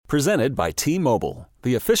Presented by T-Mobile,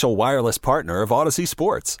 the official wireless partner of Odyssey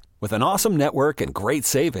Sports. With an awesome network and great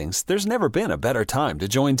savings, there's never been a better time to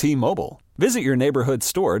join T-Mobile. Visit your neighborhood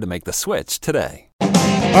store to make the switch today. All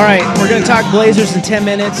right, we're going to talk Blazers in 10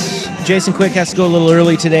 minutes. Jason Quick has to go a little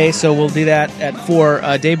early today, so we'll do that at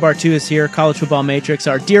 4. Dave Bartu is here, College Football Matrix,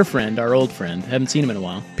 our dear friend, our old friend. Haven't seen him in a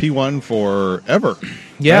while. P1 forever.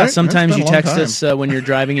 Yeah, right? Sometimes you text us when you're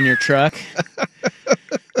driving in your truck.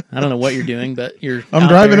 I don't know what you're doing, but I'm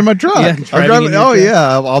driving in my truck. Yeah, I'm driving.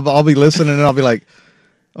 Yeah, I'll be listening and I'll be like,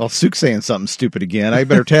 "Oh, Sook's saying something stupid again. I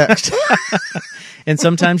better text." And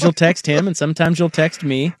sometimes you'll text him, and sometimes you'll text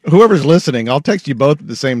me. Whoever's listening, I'll text you both at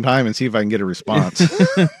the same time and see if I can get a response.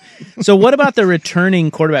 So, what about the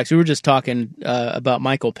returning quarterbacks? We were just talking about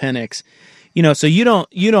Michael Penix. So you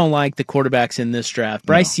don't like the quarterbacks in this draft.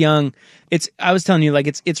 Bryce Young. I was telling you, like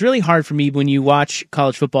it's really hard for me when you watch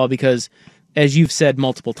college football because, as you've said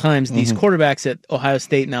multiple times, these quarterbacks at Ohio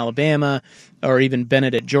State and Alabama, or even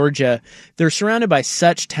Bennett at Georgia, they're surrounded by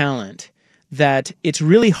such talent that it's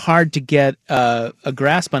really hard to get a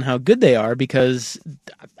grasp on how good they are because,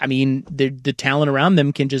 I mean, the talent around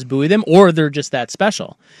them can just buoy them, or they're just that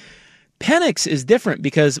special. Penix is different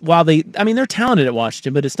because while they're talented at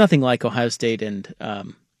Washington, but it's nothing like Ohio State and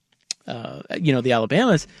the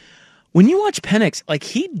Alabamas. When you watch Penix, like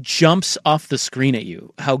he jumps off the screen at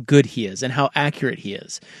you, how good he is and how accurate he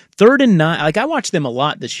is. 3rd and 9, like I watched them a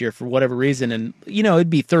lot this year for whatever reason, and it'd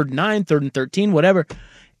be 3rd and 9, 3rd and 13, whatever,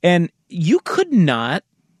 and you could not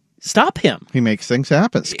stop him. He makes things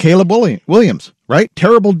happen. It's Caleb Williams, right?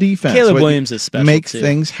 Terrible defense. Caleb Williams is special. Makes too.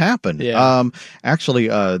 things happen. Yeah. Actually,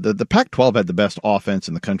 the Pac-12 had the best offense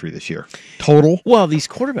in the country this year. Total. Well, these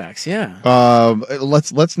quarterbacks, yeah.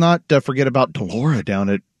 Let's not forget about Delora down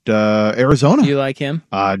at Arizona. You like him?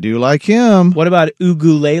 I do like him. What about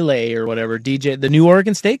Ugulele or whatever, DJ, the new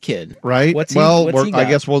Oregon State kid? Right. What's he got? I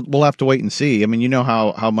guess we'll have to wait and see. I mean, you know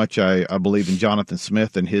how much I believe in Jonathan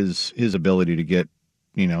Smith and his ability to get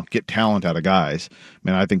talent out of guys. I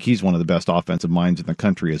mean, I think he's one of the best offensive minds in the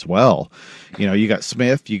country as well. You got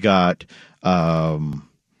Smith, you got DeBoer,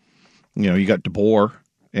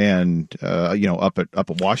 and up at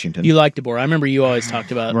Washington. You like DeBoer? I remember you always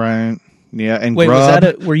talked about right. Yeah, and wait,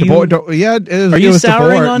 Grubb. were you? Are you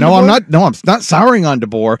souring DeBoer. on No, DeBoer? I'm not. No, I'm not souring on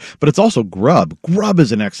DeBoer, but it's also Grubb. Grubb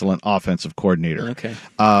is an excellent offensive coordinator. Okay.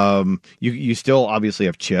 You still obviously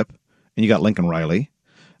have Chip, and you got Lincoln Riley.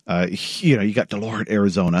 You got Delora at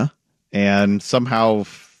Arizona, and somehow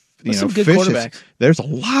some good Fish quarterbacks. There's a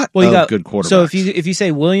lot of good quarterbacks. So if you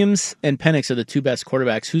say Williams and Penix are the two best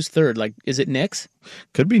quarterbacks, who's third? Like, is it Nix?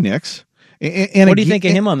 Could be Nix. And what do you think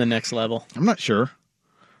of him on the next level? I'm not sure.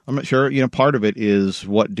 Part of it is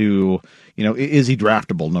is he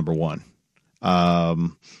draftable, number one?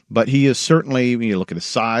 But he is certainly, when you look at his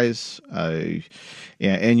size,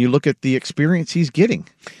 and you look at the experience he's getting.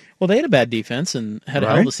 Well, they had a bad defense and had a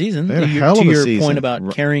hell of a season. They had a hell of a season. To season. your point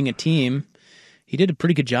about carrying a team, he did a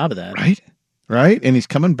pretty good job of that. Right, and he's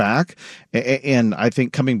coming back, and I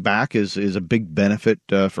think coming back is a big benefit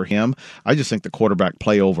for him. I just think the quarterback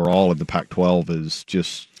play overall in the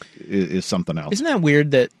Pac-12 is something else. Isn't that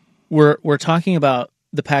weird that we're talking about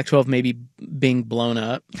the Pac-12 maybe being blown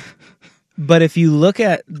up, but if you look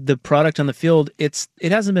at the product on the field, it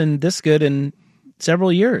hasn't been this good in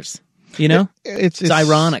several years. It's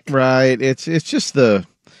ironic, right? It's just the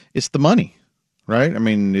money. Right, I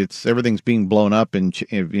mean, everything's being blown up and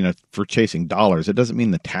for chasing dollars. It doesn't mean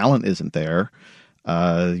the talent isn't there.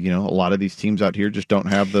 A lot of these teams out here just don't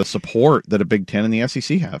have the support that a Big Ten and the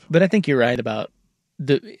SEC have. But I think you're right about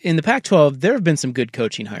in the Pac-12. There have been some good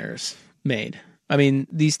coaching hires made. I mean,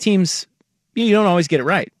 these teams, you don't always get it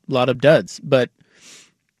right. A lot of duds, but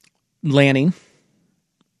Lanning,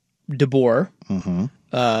 DeBoer,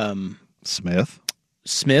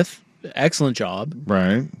 Smith, excellent job.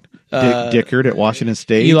 Right. Dickert at Washington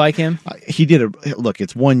State. You like him? He did look,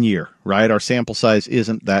 it's 1 year, right? Our sample size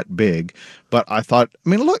isn't that big, but I thought,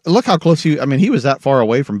 look how close he was that far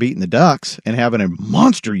away from beating the Ducks and having a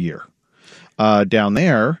monster year down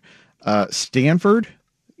there. Stanford,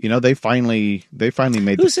 they finally made Who's the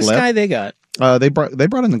flip. Who's this guy they got? They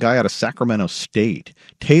brought in the guy out of Sacramento State,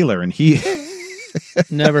 Taylor, and he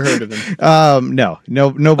Never heard of him. No,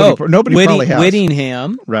 nobody probably has.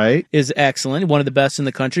 Whittingham, right, is excellent, one of the best in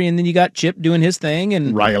the country, and then you got Chip doing his thing,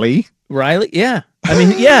 and Riley, yeah. I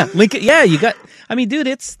mean, yeah, Lincoln, yeah. You got. I mean, dude,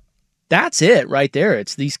 that's it right there.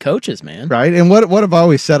 It's these coaches, man. Right, and what I've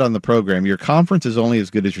always said on the program, your conference is only as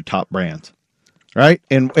good as your top brands, right?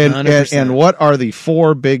 And what are the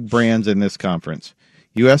four big brands in this conference?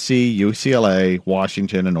 USC, UCLA,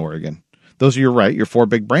 Washington, and Oregon. Those are your four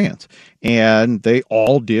big brands. And they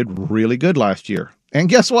all did really good last year. And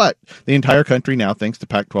guess what? The entire country now thinks the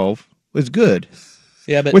Pac-12 is good.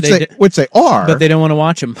 Yeah, but which they are. But they don't want to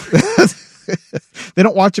watch them. They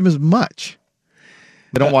don't watch them as much.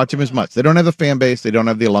 They don't watch them as much. They don't have the fan base. They don't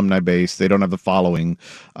have the alumni base. They don't have the following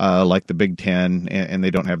like the Big Ten, and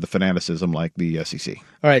they don't have the fanaticism like the SEC.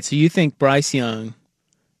 All right, so you think Bryce Young,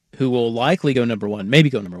 who will likely go number one, maybe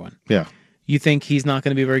go number one. Yeah. You think he's not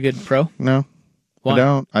going to be a very good pro? No. Why? I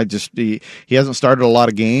don't. He hasn't started a lot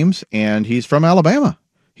of games, and he's from Alabama.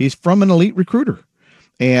 He's from an elite recruiter.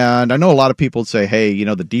 And I know a lot of people say, hey,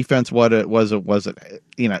 the defense, isn't what it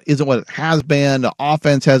has been. The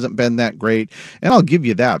offense hasn't been that great. And I'll give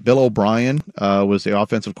you that. Bill O'Brien was the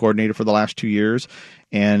offensive coordinator for the last 2 years.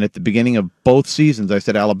 And at the beginning of both seasons, I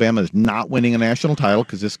said Alabama is not winning a national title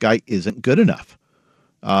because this guy isn't good enough.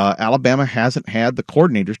 Alabama hasn't had the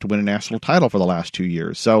coordinators to win a national title for the last 2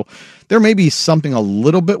 years. So there may be something a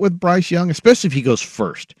little bit with Bryce Young, especially if he goes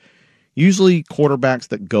first. Usually quarterbacks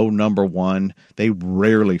that go number one, they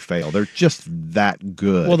rarely fail. They're just that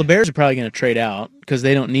good. Well, the Bears are probably going to trade out because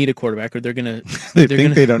they don't need a quarterback, or they're going to. They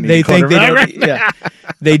don't need a quarterback. Yeah,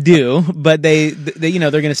 they do, but they're going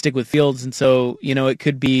to stick with Fields, and so it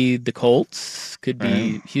could be the Colts, could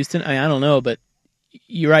be Houston. I don't know, but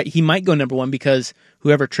you're right. He might go number one because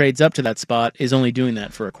whoever trades up to that spot is only doing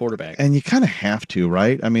that for a quarterback. And you kind of have to,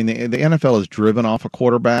 right? I mean, the NFL is driven off of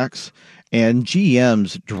quarterbacks. And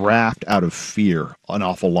GMs draft out of fear an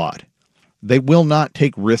awful lot. They will not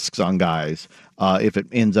take risks on guys if it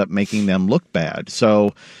ends up making them look bad.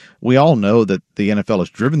 So we all know that the NFL is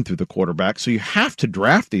driven through the quarterback. So you have to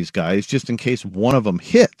draft these guys just in case one of them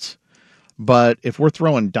hits. But if we're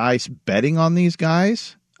throwing dice betting on these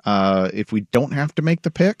guys, if we don't have to make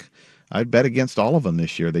the pick, I'd bet against all of them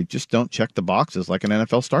this year. They just don't check the boxes like an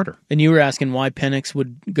NFL starter. And you were asking why Penix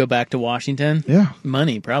would go back to Washington? Yeah.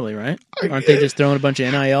 Money, probably, right? Aren't they just throwing a bunch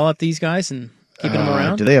of NIL at these guys and keeping them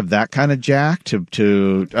around? Do they have that kind of jack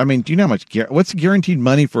to I mean, do you know how much what's guaranteed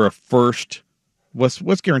money for a first what's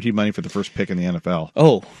guaranteed money for the first pick in the NFL?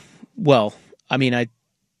 Oh, well, I mean,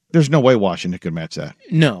 there's no way Washington could match that.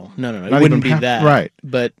 No. It wouldn't be that. Right.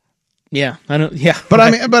 But yeah, I don't But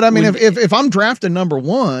I mean if I'm drafting number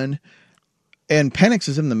one and Penix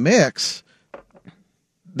is in the mix,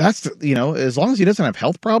 that's as long as he doesn't have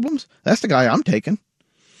health problems, that's the guy I'm taking.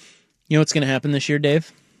 You know what's going to happen this year,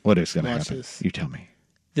 Dave? What is going to happen? This. You tell me.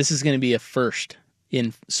 This is going to be a first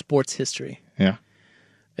in sports history. Yeah.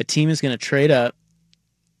 A team is going to trade up,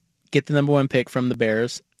 get the number one pick from the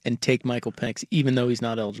Bears, and take Michael Penix, even though he's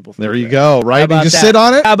not eligible for There the you Bears. go, right? And just sit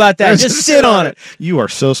on it? How about that? Just sit on it. You are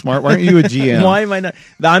so smart. Why aren't you a GM? Why am I not?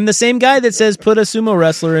 I'm the same guy that says put a sumo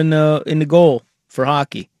wrestler in the goal for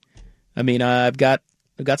hockey. I mean, I've got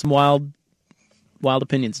some wild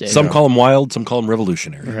opinions, Dave. Some call them wild, some call them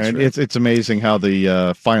revolutionary. Right. It's amazing how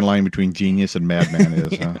the fine line between genius and madman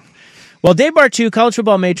is. Huh? Well, Dave Bartu, College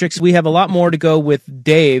Football Matrix, we have a lot more to go with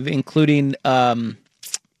Dave, including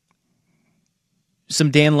some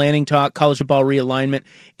Dan Lanning talk, college football realignment,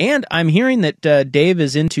 and I'm hearing that Dave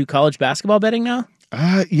is into college basketball betting now.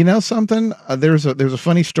 You know something? There's a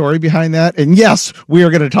funny story behind that, and yes, we are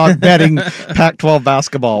going to talk betting Pac-12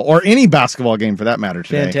 basketball or any basketball game for that matter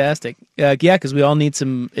today. Fantastic, yeah, because we all need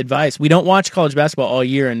some advice. We don't watch college basketball all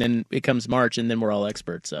year, and then it comes March, and then we're all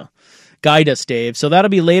experts. So, guide us, Dave. So that'll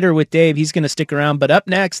be later with Dave. He's going to stick around. But up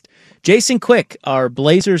next, Jason Quick, our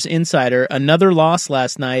Blazers insider. Another loss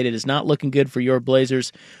last night. It is not looking good for your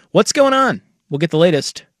Blazers. What's going on? We'll get the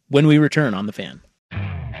latest when we return on The Fan.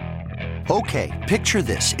 Okay, picture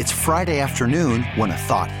this. It's Friday afternoon when a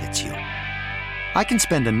thought hits you. I can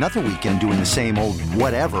spend another weekend doing the same old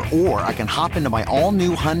whatever, or I can hop into my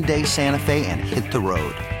all-new Hyundai Santa Fe and hit the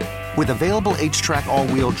road. With available H-Track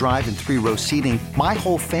all-wheel drive and 3-row seating, my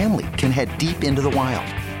whole family can head deep into the wild.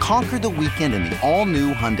 Conquer the weekend in the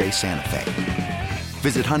all-new Hyundai Santa Fe.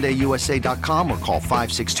 Visit HyundaiUSA.com or call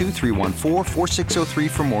 562-314-4603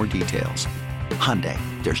 for more details. Hyundai,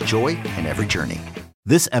 there's joy in every journey.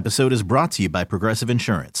 This episode is brought to you by Progressive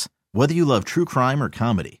Insurance. Whether you love true crime or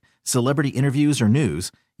comedy, celebrity interviews or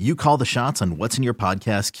news, you call the shots on what's in your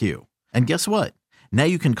podcast queue. And guess what? Now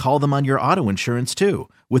you can call them on your auto insurance too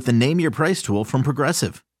with the Name Your Price tool from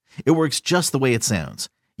Progressive. It works just the way it sounds.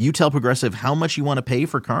 You tell Progressive how much you want to pay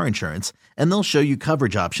for car insurance, and they'll show you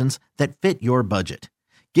coverage options that fit your budget.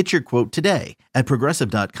 Get your quote today at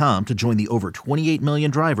Progressive.com to join the over 28 million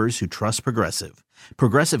drivers who trust Progressive.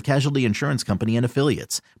 Progressive Casualty Insurance Company and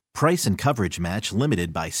Affiliates. Price and coverage match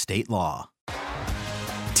limited by state law.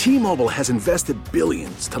 T-Mobile has invested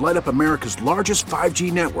billions to light up America's largest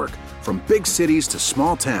 5G network, from big cities to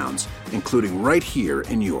small towns, including right here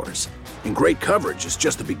in yours. And great coverage is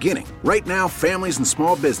just the beginning. Right now, families and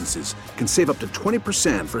small businesses can save up to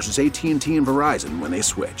 20% versus AT&T and Verizon when they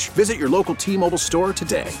switch. Visit your local T-Mobile store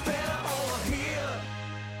today.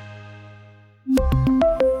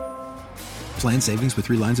 Plan savings with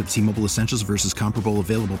 3 lines of T-Mobile Essentials versus comparable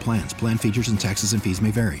available plans. Plan features and taxes and fees may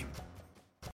vary.